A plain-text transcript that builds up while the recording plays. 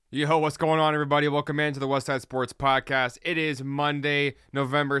Yo, what's going on, everybody? Welcome into the Westside Sports Podcast. It is Monday,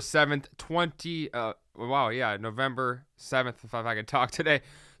 November 7th, November 7th, if I can talk today,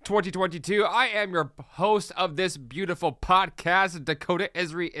 2022. I am your host of this beautiful podcast. Dakota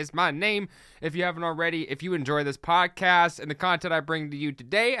Esri is my name. If you haven't already, if you enjoy this podcast and the content I bring to you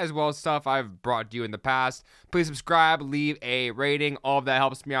today, as well as stuff I've brought to you in the past, please subscribe, leave a rating. All of that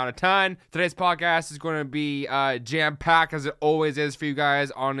helps me out a ton. Today's podcast is going to be jam-packed, as it always is for you guys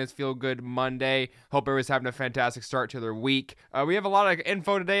on this Feel Good Monday. Hope everyone's having a fantastic start to their week. We have a lot of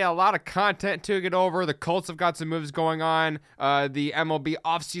info today, a lot of content to get over. The Colts have got some moves going on. The MLB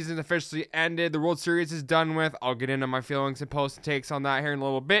offseason officially ended. The World Series is done with. I'll get into my feelings and post and takes on that here in a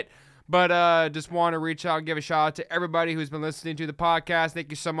little bit. But just want to reach out and give a shout out to everybody who's been listening to the podcast. Thank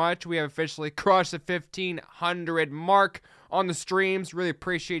you so much. We have officially crushed the 1,500 mark on the streams. Really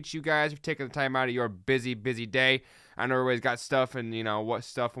appreciate you guys for taking the time out of your busy day. I know everybody's got stuff and, what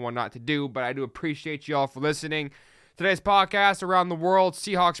stuff and what not to do, but I do appreciate you all for listening. Today's podcast, Around the World,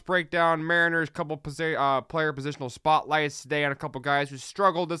 Seahawks breakdown, Mariners, couple player positional spotlights today on a couple guys who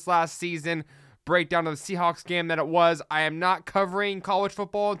struggled this last season. Breakdown of the Seahawks game that it was. I am not covering college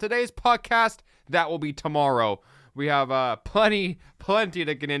football in today's podcast. That will be tomorrow. We have plenty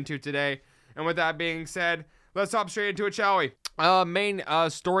to get into today. And with that being said, let's hop straight into it, shall we? Main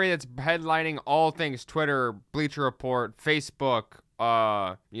story that's headlining all things Twitter, Bleacher Report, Facebook,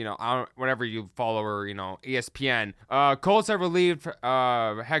 whatever you follow, or, ESPN. Colts have relieved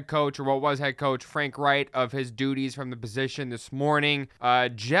head coach, or what was head coach, Frank Wright, of his duties from the position this morning.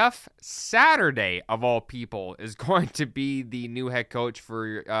 Jeff Saturday, of all people, is going to be the new head coach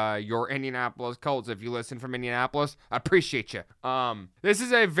for your Indianapolis Colts. If you listen from Indianapolis, I appreciate you. This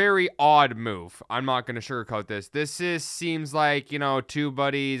is a very odd move. I'm not going to sugarcoat this. Seems like, two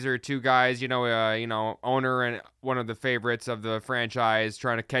buddies or two guys, owner and one of the favorites of the franchise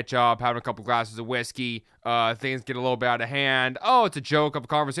trying to catch up, having a couple glasses of whiskey. Things get a little bit out of hand. Oh, it's a joke of a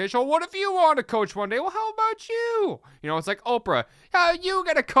conversation. Well, what if you want to coach one day? Well, how about you? It's like Oprah. You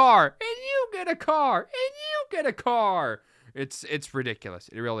get a car, and you get a car, and you get a car. It's ridiculous.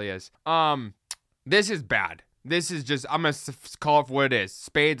 It really is. This is bad. This is just, I'm going to call it for what it is.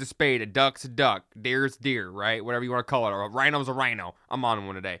 Spade's a spade, a duck's a duck, deer's deer, right? Whatever you want to call it. Or a rhino's a rhino. I'm on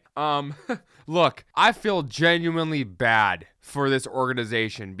one today. Look, I feel genuinely bad for this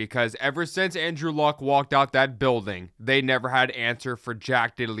organization because ever since Andrew Luck walked out that building, they never had answer for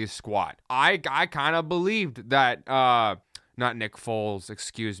Jack Diddley squat. I kind of believed that, not Nick Foles,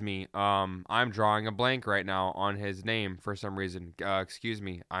 excuse me. I'm drawing a blank right now on his name for some reason. Excuse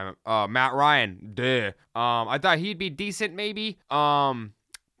me. I'm Matt Ryan. Duh. I thought he'd be decent maybe.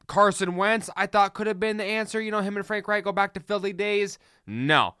 Carson Wentz, I thought could have been the answer. Him and Frank Wright go back to Philly days.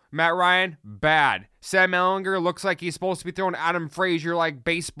 No. Matt Ryan, bad. Sam Ehlinger looks like he's supposed to be throwing Adam Frazier like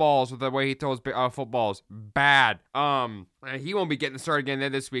baseballs with the way he throws footballs. Bad. He won't be getting started again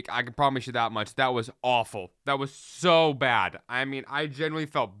this week. I can promise you that much. That was awful. That was so bad. I mean, I genuinely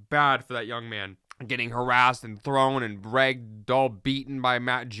felt bad for that young man getting harassed and thrown and ragdoll beaten by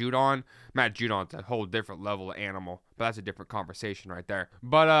Matt Judon. Matt Judon's a whole different level of animal, but that's a different conversation right there.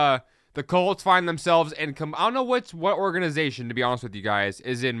 But the Colts find themselves in, I don't know what organization, to be honest with you guys,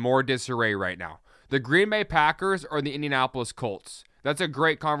 is in more disarray right now. The Green Bay Packers or the Indianapolis Colts? That's a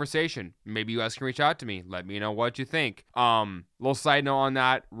great conversation. Maybe you guys can reach out to me. Let me know what you think. Little side note on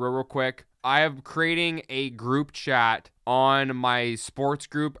that, real quick. I am creating a group chat on my sports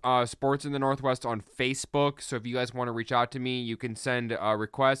group, Sports in the Northwest on Facebook. So if you guys want to reach out to me, you can send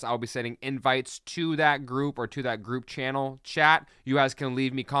requests. I'll be sending invites to that group or to that group channel chat. You guys can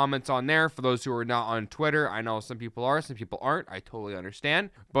leave me comments on there. For those who are not on Twitter, I know some people are, some people aren't. I totally understand.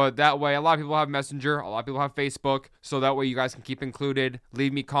 But that way, a lot of people have Messenger, a lot of people have Facebook. So that way you guys can keep included.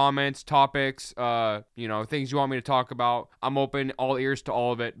 Leave me comments, topics, things you want me to talk about. I'm open, all ears to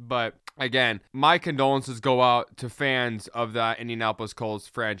all of it. But again, my condolences go out to fans of the Indianapolis Colts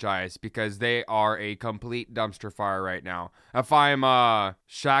franchise because they are a complete dumpster fire right now. If I'm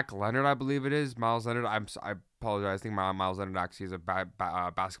Shaq Leonard, I believe it is, Miles Leonard, I apologize. I think Miles Leonard actually is a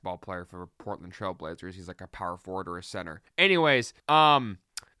basketball player for Portland Trail Blazers. He's like a power forward or a center. Anyways,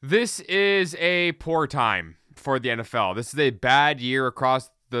 this is a poor time for the NFL. This is a bad year across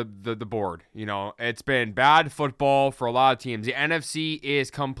the board. It's been bad football for a lot of teams. The NFC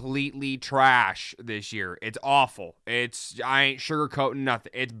is completely trash this year. It's awful. I ain't sugarcoating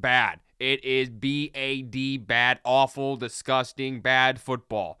nothing. It's bad. It is B-A-D, bad, awful, disgusting, bad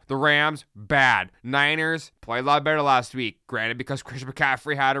football. The Rams, bad. Niners, played a lot better last week. Granted, because Christian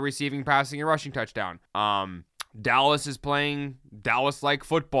McCaffrey had a receiving, passing, and rushing touchdown. Dallas is playing Dallas-like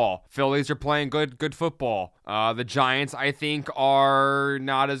football. Phillies are playing good football. The Giants, I think, are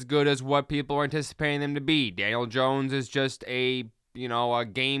not as good as what people are anticipating them to be. Daniel Jones is just a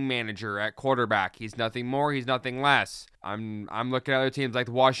game manager at quarterback. He's nothing more, he's nothing less. I'm looking at other teams like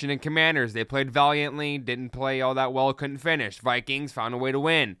the Washington Commanders. They played valiantly, didn't play all that well, couldn't finish. Vikings found a way to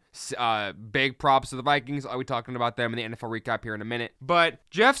win. Big props to the Vikings. I'll be talking about them in the NFL recap here in a minute. But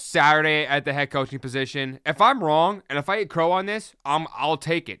Jeff Saturday at the head coaching position, if I'm wrong and if I eat crow on this, I'll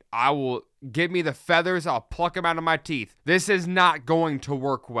take it. I will. Give me the feathers, I'll pluck them out of my teeth. This is not going to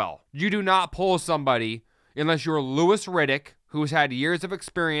work well. You do not pull somebody unless you're Louis Riddick, who's had years of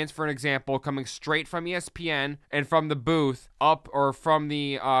experience, for an example, coming straight from ESPN and from the booth up, or from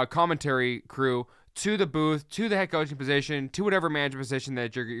the commentary crew to the booth, to the head coaching position, to whatever management position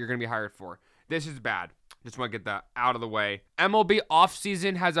that you're going to be hired for. This is bad. Just want to get that out of the way. MLB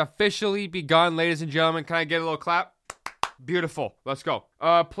offseason has officially begun, ladies and gentlemen. Can I get a little clap? Beautiful. Let's go.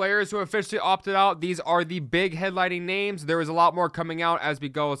 Players who officially opted out. These are the big headlining names. There is a lot more coming out as we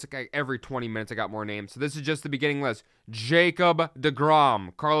go. It's like every 20 minutes I got more names. So this is just the beginning list. Jacob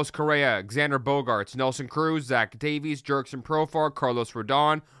deGrom, Carlos Correa, Xander Bogaerts, Nelson Cruz, Zach Davies, Jurickson Profar, Carlos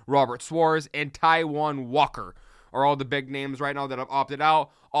Rodon, Robert Suarez, and Taijuan Walker are all the big names right now that have opted out.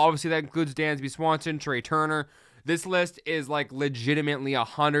 Obviously, that includes Dansby Swanson, Trey Turner. This list is like legitimately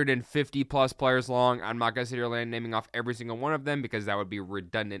 150 plus players long. I'm not going to sit here naming off every single one of them because that would be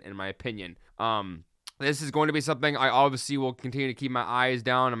redundant in my opinion. This is going to be something I obviously will continue to keep my eyes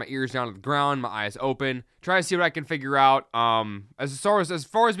down and my ears down to the ground, my eyes open, try to see what I can figure out. As far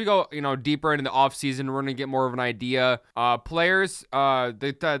as we go, deeper into the off season, we're going to get more of an idea. Players,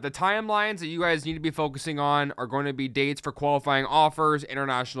 the timelines that you guys need to be focusing on are going to be dates for qualifying offers,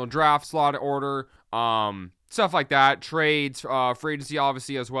 international draft slot order, stuff like that, trades, free agency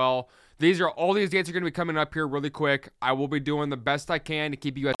obviously as well. All these dates are going to be coming up here really quick. I will be doing the best I can to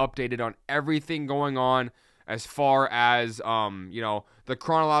keep you guys updated on everything going on as far as the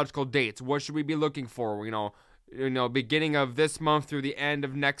chronological dates. What should we be looking for? Beginning of this month through the end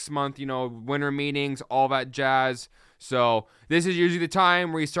of next month, winter meetings, all that jazz. So this is usually the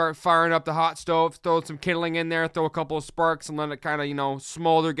time where you start firing up the hot stove, throw some kindling in there, throw a couple of sparks and let it kind of,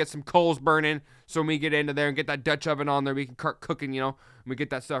 smolder, get some coals burning. So when we get into there and get that Dutch oven on there, we can start cooking, and we get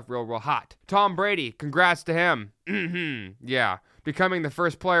that stuff real hot. Tom Brady, congrats to him. Yeah. Becoming the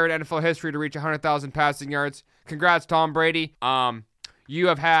first player in NFL history to reach 100,000 passing yards. Congrats, Tom Brady. You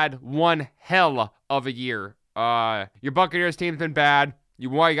have had one hell of a year. Your Buccaneers team's been bad. You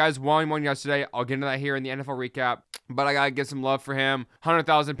guys won one yesterday. I'll get into that here in the NFL recap. But I got to get some love for him.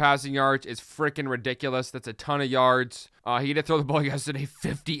 100,000 passing yards is freaking ridiculous. That's a ton of yards. He did throw the ball yesterday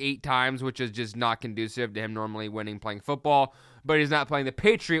 58 times, which is just not conducive to him normally playing football. But he's not playing the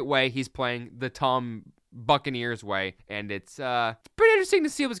Patriot way. He's playing the Tom Buccaneers way. And it's pretty interesting to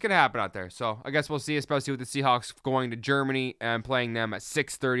see what's going to happen out there. So I guess we'll see, especially with the Seahawks going to Germany and playing them at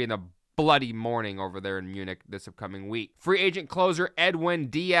 6:30 in the bloody morning over there in Munich this upcoming week. Free agent closer Edwin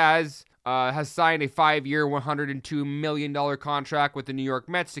Diaz has signed a 5-year, $102 million contract with the New York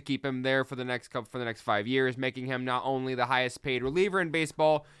Mets to keep him there for the next 5 years, making him not only the highest paid reliever in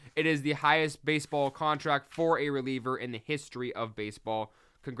baseball, it is the highest baseball contract for a reliever in the history of baseball.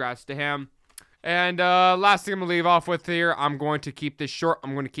 Congrats to him. And last thing I'm going to leave off with here, I'm going to keep this short.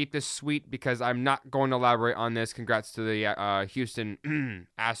 I'm going to keep this sweet because I'm not going to elaborate on this. Congrats to the Houston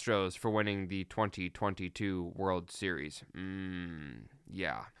Astros for winning the 2022 World Series.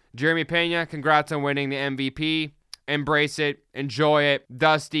 Yeah. Jeremy Pena, congrats on winning the MVP. Embrace it. Enjoy it.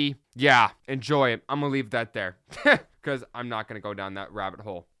 Dusty, yeah, enjoy it. I'm going to leave that there because I'm not going to go down that rabbit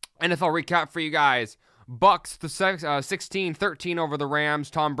hole. NFL recap for you guys. Bucs, the 16-13 over the Rams.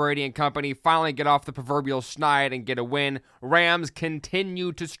 Tom Brady and company finally get off the proverbial schneid and get a win. Rams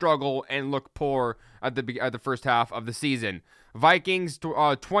continue to struggle and look poor at the first half of the season. Vikings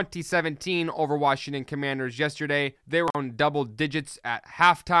 2017 over Washington Commanders yesterday. They were on double digits at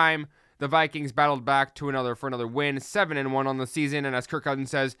halftime. The Vikings battled back for another win, 7-1 on the season, and as Curt Casali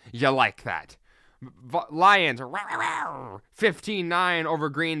says, you like that. Lions 15-9 over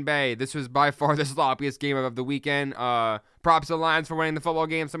Green Bay. This was by far the sloppiest game of the weekend. Props to the Lions for winning the football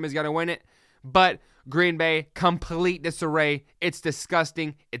game. Somebody's got to win it. But Green Bay, complete disarray. It's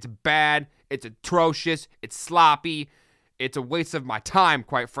disgusting. It's bad. It's atrocious. It's sloppy. It's a waste of my time,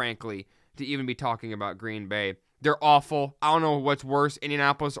 quite frankly, to even be talking about Green Bay. They're awful. I don't know what's worse,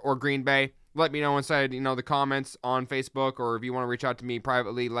 Indianapolis or Green Bay. Let me know inside, the comments on Facebook, or if you want to reach out to me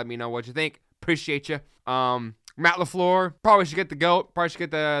privately, let me know what you think. Appreciate you. Matt LaFleur probably should get the GOAT. Probably should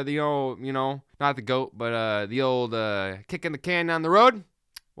get the old, not the GOAT, but the old kicking the can down the road.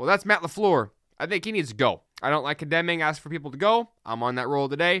 Well, that's Matt LaFleur. I think he needs to go. I don't like condemning, ask for people to go. I'm on that roll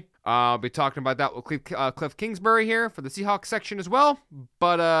today. I'll be talking about that with Cliff Kingsbury here for the Seahawks section as well.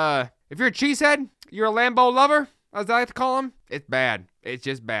 But if you're a cheesehead, you're a Lambeau lover, as I like to call him, it's bad. It's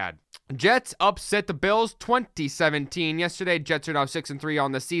just bad. Jets upset the Bills 2017. Yesterday, Jets are now 6-3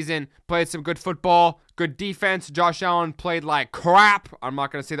 on the season. Played some good football, good defense. Josh Allen played like crap. I'm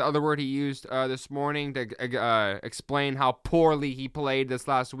not going to say the other word he used this morning to explain how poorly he played this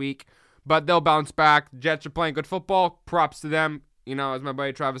last week. But they'll bounce back. Jets are playing good football. Props to them. You know, as my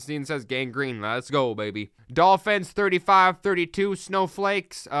buddy Travis Dean says, gangrene. Let's go, baby. Dolphins 35-32.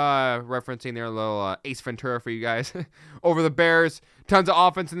 Snowflakes. Referencing their little Ace Ventura for you guys. Over the Bears. Tons of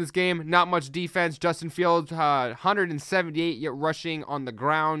offense in this game. Not much defense. Justin Fields, 178 yet rushing on the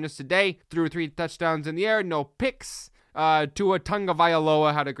ground just today. Threw 3 touchdowns in the air. No picks. Tua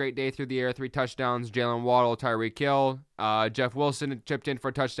Tagovailoa had a great day through the air. 3 touchdowns. Jalen Waddle, Tyreek Hill. Jeff Wilson chipped in for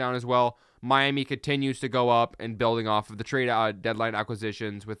a touchdown as well. Miami continues to go up and building off of the trade deadline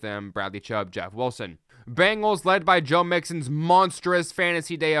acquisitions with them, Bradley Chubb, Jeff Wilson. Bengals led by Joe Mixon's monstrous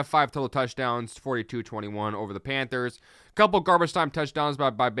fantasy day of 5 total touchdowns, 42-21 over the Panthers. Couple garbage time touchdowns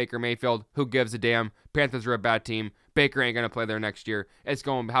by Baker Mayfield. Who gives a damn? Panthers are a bad team. Baker ain't going to play there next year. It's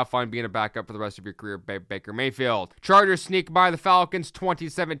going to have fun being a backup for the rest of your career, Baker Mayfield. Chargers sneak by the Falcons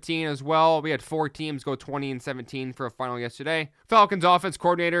 2017 as well. We had 4 teams go 20-17 for a final yesterday. Falcons offense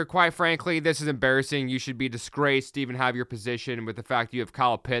coordinator, quite frankly, this is embarrassing. You should be disgraced to even have your position with the fact you have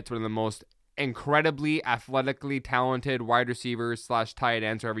Kyle Pitts, one of the most incredibly athletically talented wide receivers / tight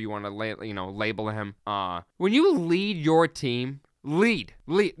ends, however you want to label him. When you lead your team, lead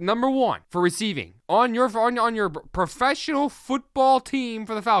number 1 for receiving on your professional football team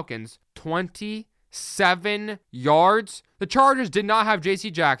for the Falcons, 27 yards. The Chargers did not have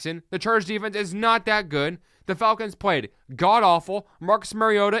J.C. Jackson. The Chargers defense is not that good. The Falcons played god-awful. Marcus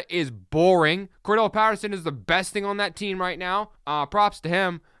Mariota is boring. Cordell Patterson is the best thing on that team right now. Props to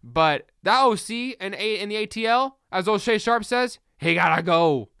him. But that OC in the ATL, as O'Shea Sharp says, he gotta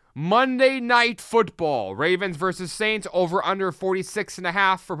go. Monday Night Football. Ravens versus Saints, over under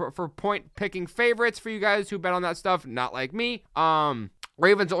 46.5 for point-picking favorites for you guys who bet on that stuff, not like me.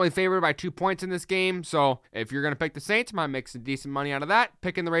 Ravens only favored by 2 points in this game, so if you're going to pick the Saints, might make some decent money out of that.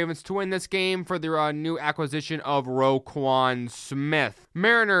 Picking the Ravens to win this game for their new acquisition of Roquan Smith.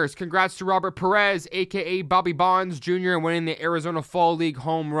 Mariners, congrats to Robert Perez, a.k.a. Bobby Bonds Jr., winning the Arizona Fall League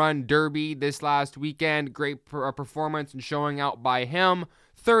Home Run Derby this last weekend. Great performance and showing out by him.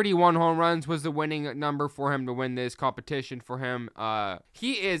 31 home runs was the winning number for him to win this competition for him.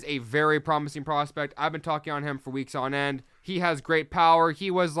 He is a very promising prospect. I've been talking on him for weeks on end. He has great power.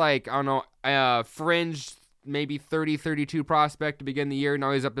 He was like, I don't know, fringe, maybe 30, 32 prospect to begin the year.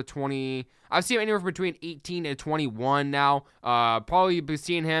 Now he's up to 20. I've seen him anywhere between 18 and 21 now. Probably be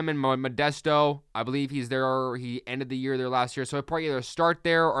seeing him in Modesto. I believe he's there. He ended the year there last year. So he'll probably either start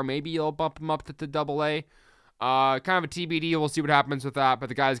there or maybe you'll bump him up to AA. Kind of a TBD. We'll see what happens with that. But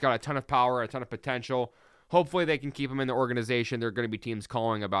the guy's got a ton of power, a ton of potential. Hopefully they can keep him in the organization. There are going to be teams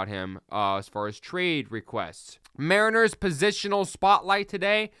calling about him as far as trade requests. Mariners positional spotlight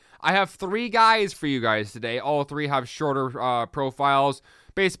today. I have 3 guys for you guys today. All 3 have shorter profiles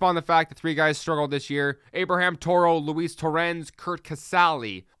based upon the fact that 3 guys struggled this year. Abraham Toro, Luis Torrens, Curt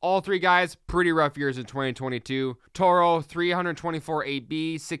Casali. All 3 guys, pretty rough years in 2022. Toro, 324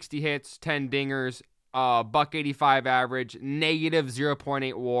 AB, 60 hits, 10 dingers. $1.85 average, negative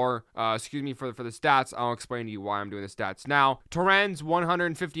 0.8 WAR. Excuse me for the stats. I'll explain to you why I'm doing the stats now. Torrens,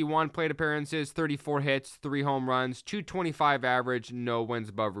 151 plate appearances, 34 hits, 3 home runs, 225 average, no wins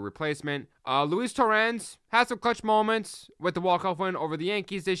above replacement. Luis Torrens had some clutch moments with the walk-off win over the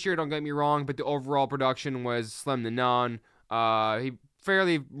Yankees this year. Don't get me wrong, but the overall production was slim to none. He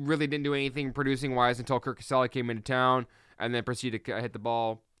fairly really didn't do anything producing-wise until Curt Casali came into town and then proceeded to hit the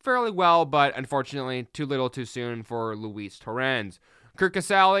ball fairly well, but unfortunately too little too soon for Luis Torrens. Curt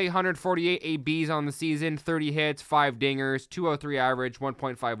Casali, 148 ABs on the season, 30 hits, 5 dingers, 203 average,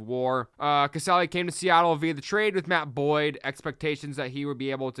 1.5 WAR. Casali came to Seattle via the trade with Matt Boyd. Expectations that he would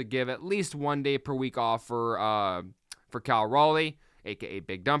be able to give at least 1 day per week off for Cal Raleigh, aka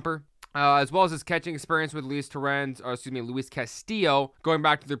Big Dumper. As well as his catching experience with Luis Castillo, going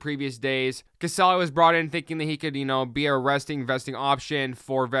back to the previous days. Casali was brought in thinking that he could, be a resting, vesting option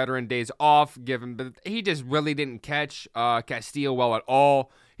for veteran days off, but he just really didn't catch Castillo well at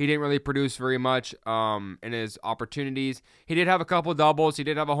all. He didn't really produce very much in his opportunities. He did have a couple doubles. He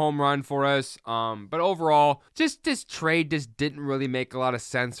did have a home run for us. But overall, just this trade just didn't really make a lot of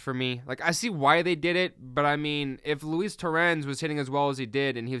sense for me. Like, I see why they did it, but I mean, if Luis Torrens was hitting as well as he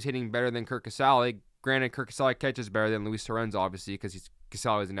did and he was hitting better than Curt Casali, granted, Curt Casali catches better than Luis Torrens, obviously, because he's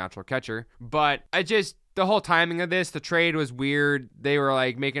Casali is a natural catcher. But the whole timing of this, the trade was weird. They were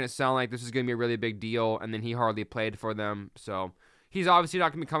like making it sound like this was going to be a really big deal, and then he hardly played for them. So he's obviously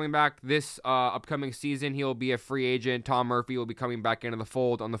not going to be coming back this upcoming season. He'll be a free agent. Tom Murphy will be coming back into the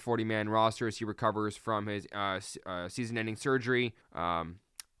fold on the 40-man roster as he recovers from his season-ending surgery.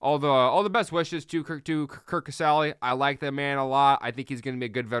 All the best wishes to Curt Casali. I like that man a lot. I think he's going to be a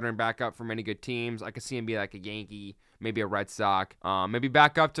good veteran backup for many good teams. I could see him be like a Yankee, maybe a Red Sox, maybe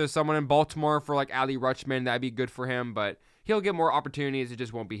back up to someone in Baltimore for like Adley Rutschman. That'd be good for him, but he'll get more opportunities. It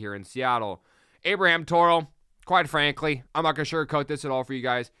just won't be here in Seattle. Abraham Toro. Quite frankly, I'm not going to sugarcoat this at all for you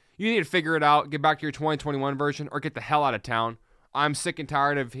guys. You need to figure it out, get back to your 2021 version, or get the hell out of town. I'm sick and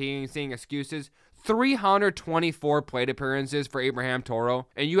tired of seeing excuses. 324 plate appearances for Abraham Toro,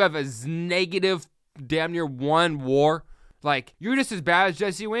 and you have a negative damn near 1 WAR. Like, you're just as bad as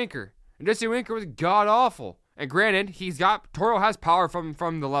Jesse Winker. And Jesse Winker was god-awful. And granted, Toro has power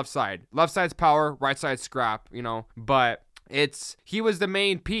from the left side. Left side's power, right side's scrap, but he was the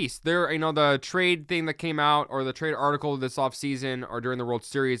main piece. The trade thing that came out, or the trade article this offseason or during the World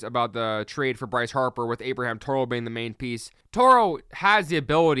Series about the trade for Bryce Harper with Abraham Toro being the main piece. Toro has the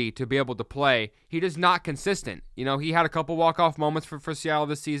ability to be able to play. He just not consistent. He had a couple walk-off moments for Seattle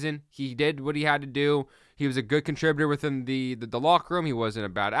this season. He did what he had to do. He was a good contributor within the locker room. He wasn't a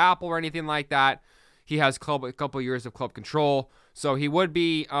bad apple or anything like that. He has a couple years of club control. So he would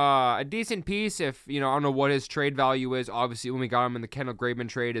be a decent piece if, I don't know what his trade value is. Obviously, when we got him in the Kendall Graveman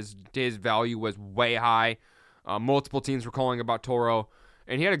trade, his value was way high. Multiple teams were calling about Toro.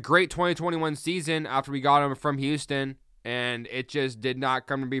 And he had a great 2021 season after we got him from Houston. And it just did not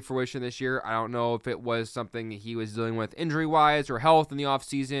come to be fruition this year. I don't know if it was something he was dealing with injury-wise or health in the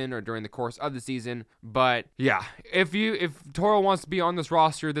offseason or during the course of the season. But yeah, if Toro wants to be on this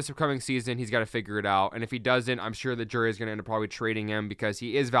roster this upcoming season, he's got to figure it out. And if he doesn't, I'm sure the jury is going to end up probably trading him because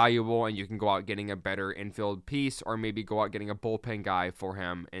he is valuable and you can go out getting a better infield piece or maybe go out getting a bullpen guy for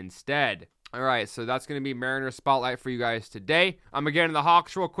him instead. All right, so that's going to be Mariners Spotlight for you guys today. I'm going to get into the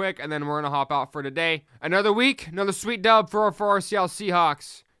Hawks real quick, and then we're going to hop out for today. Another week, another sweet dub for our Seattle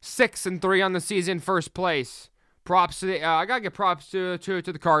Seahawks. 6-3 on the season, first place. Props to I got to give props to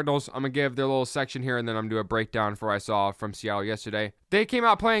the Cardinals. I'm going to give their little section here, and then I'm going to do a breakdown for what I saw from Seattle yesterday. They came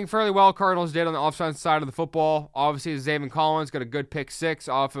out playing fairly well, Cardinals did, on the offensive side of the football. Obviously, Zaven Collins got a good pick 6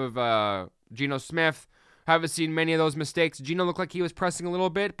 off of Geno Smith. Haven't seen many of those mistakes. Geno looked like he was pressing a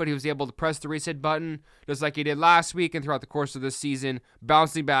little bit, but he was able to press the reset button just like he did last week and throughout the course of this season,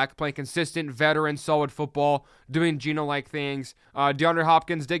 bouncing back, playing consistent, veteran, solid football, doing Geno-like things. DeAndre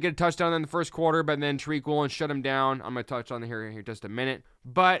Hopkins did get a touchdown in the first quarter, but then Tariq Woolen shut him down. I'm going to touch on here in just a minute.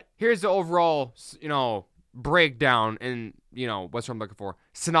 But here's the overall, breakdown and, what's what I'm looking for,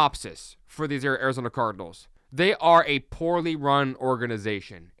 synopsis for these Arizona Cardinals. They are a poorly run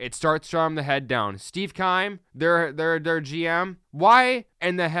organization. It starts from the head down. Steve Keim, their GM, why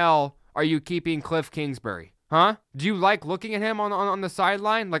in the hell are you keeping Cliff Kingsbury? Huh? Do you like looking at him on the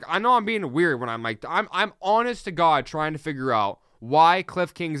sideline? Like, I know I'm being weird when I'm honest to God trying to figure out why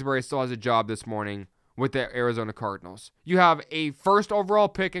Cliff Kingsbury still has a job this morning with the Arizona Cardinals. You have a first overall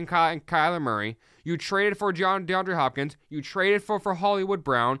pick in Kyler Murray. You traded for DeAndre Hopkins. You traded for Hollywood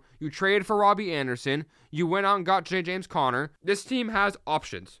Brown. You traded for Robbie Anderson. You went out and got James Conner. This team has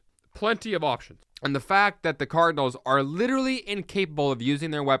options. Plenty of options. And the fact that the Cardinals are literally incapable of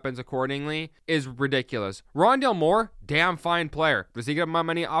using their weapons accordingly is ridiculous. Rondale Moore, damn fine player. Does he get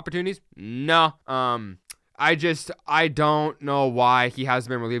many opportunities? No. I don't know why he hasn't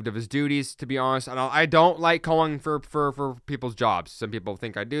been relieved of his duties, to be honest. I don't like calling for people's jobs. Some people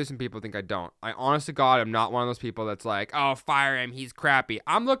think I do, some people think I don't. I honest to God, I'm not one of those people that's like, oh, fire him, he's crappy.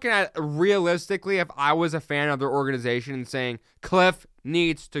 I'm looking at realistically, if I was a fan of their organization and saying, Cliff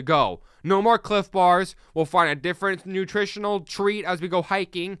needs to go. No more Cliff bars. We'll find a different nutritional treat as we go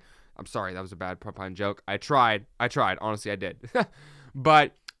hiking. I'm sorry, that was a bad pun joke. I tried. Honestly, I did.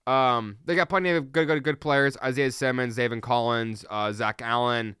 But they got plenty of good players. Isaiah Simmons, Zaven Collins, Zach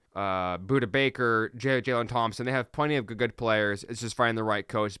Allen, Budda Baker, Jalen Thompson. They have plenty of good players. It's just finding the right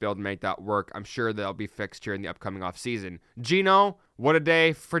coach to be able to make that work. I'm sure they'll be fixed here in the upcoming offseason. Geno, what a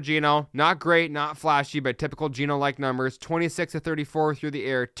day for Geno. Not great, not flashy, but typical Geno-like numbers. 26-34 through the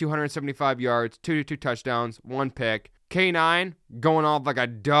air, 275 yards, 2 touchdowns, 1 pick. K9 going off like a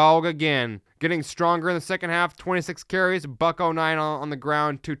dog again. Getting stronger in the second half. 26 carries, $109 on the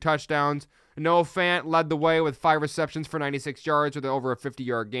ground, 2 touchdowns. Noah Fant led the way with 5 receptions for 96 yards with over a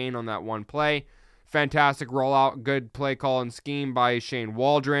 50-yard gain on that one play. Fantastic rollout, good play call and scheme by Shane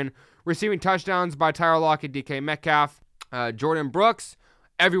Waldron. Receiving touchdowns by Tyler Lockett, DK Metcalf. Jordan Brooks,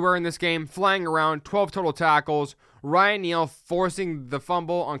 everywhere in this game, flying around, 12 total tackles. Ryan Neal forcing the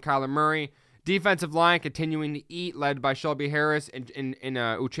fumble on Kyler Murray. Defensive line continuing to eat, led by Shelby Harris and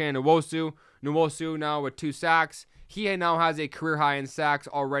Uchenna Nwosu. Nwosu now with 2 sacks. He now has a career high in sacks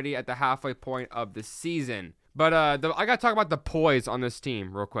already at the halfway point of the season. But I got to talk about the poise on this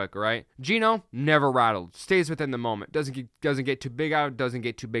team real quick, all right? Geno, never rattled. Stays within the moment. Doesn't get too big out. Doesn't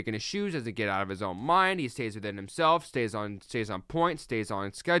get too big in his shoes. Doesn't get out of his own mind. He stays within himself. Stays on point. Stays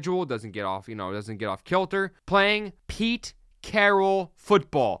on schedule. Doesn't get off kilter. Playing Pete Carroll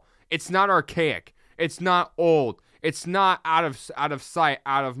football. It's not archaic. It's not old. It's not out of sight,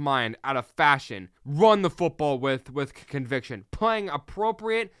 out of mind, out of fashion. Run the football with conviction. Playing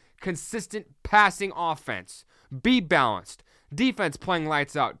appropriate, consistent passing offense. Be balanced. Defense playing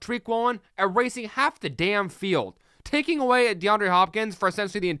lights out. Tariq Woolen erasing half the damn field. Taking away at DeAndre Hopkins for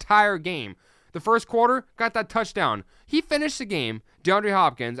essentially the entire game. The first quarter, got that touchdown. He finished the game, DeAndre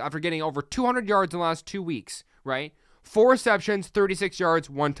Hopkins, after getting over 200 yards in the last 2 weeks, right? 4 receptions, 36 yards,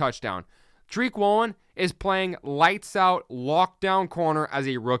 1 touchdown. Tariq Woolen is playing lights out, lockdown corner as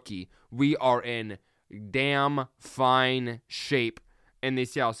a rookie. We are in damn fine shape in the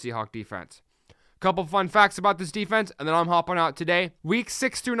Seattle Seahawks defense. Couple fun facts about this defense, and then I'm hopping out today. Week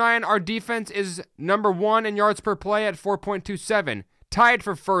 6 through 9, our defense is number 1 in yards per play at 4.27. Tied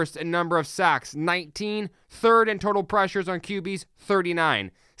for first in number of sacks, 19. Third in total pressures on QBs,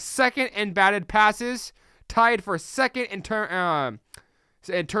 39. Second in batted passes, tied for second in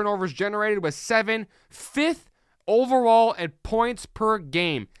turnovers generated with 7. Fifth overall in points per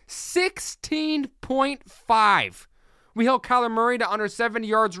game, 16.5. We held Kyler Murray to under 70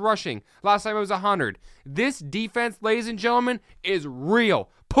 yards rushing. Last time it was 100. This defense, ladies and gentlemen, is real.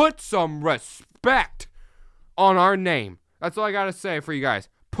 Put some respect on our name. That's all I got to say for you guys.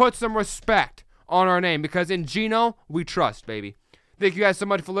 Put some respect on our name, because in Geno, we trust, baby. Thank you guys so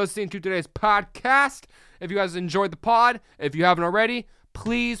much for listening to today's podcast. If you guys enjoyed the pod, if you haven't already,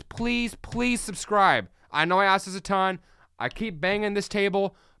 please, please, please subscribe. I know I ask this a ton. I keep banging this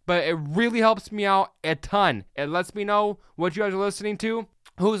table, but it really helps me out a ton. It lets me know what you guys are listening to,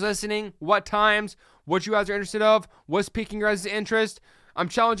 who's listening, what times, what you guys are interested of, what's piquing your guys' interest. I'm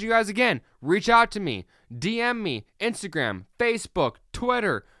challenging you guys again. Reach out to me. DM me. Instagram, Facebook,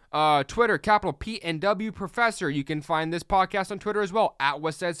 Twitter, capital P&W Professor. You can find this podcast on Twitter as well, at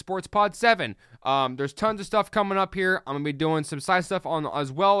Westside Sports Pod 7. There's tons of stuff coming up here. I'm going to be doing some side stuff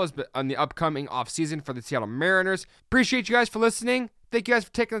as well as on the upcoming offseason for the Seattle Mariners. Appreciate you guys for listening. Thank you guys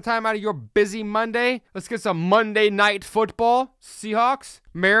for taking the time out of your busy Monday. Let's get some Monday night football. Seahawks,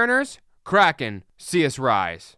 Mariners, Kraken. See us rise.